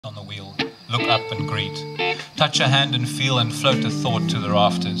look up and greet. Touch a hand and feel and float a thought to the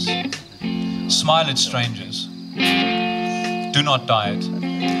rafters. Smile at strangers. Do not diet.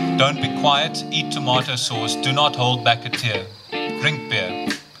 Don't be quiet, eat tomato sauce, do not hold back a tear. Drink beer.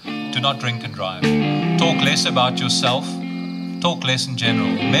 Do not drink and drive. Talk less about yourself. Talk less in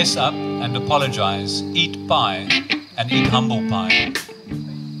general. Mess up and apologize. Eat pie and eat humble pie.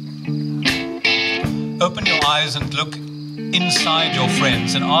 Open your eyes and look inside your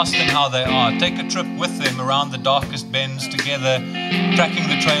friends and ask them how they are. Take a trip with them around the darkest bends together, tracking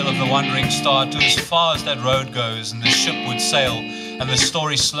the trail of the wandering star to as far as that road goes, and the ship would sail, and the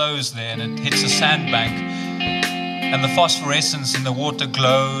story slows there, and it hits a sandbank, and the phosphorescence in the water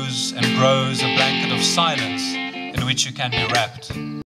glows and grows, a blanket of silence in which you can be wrapped.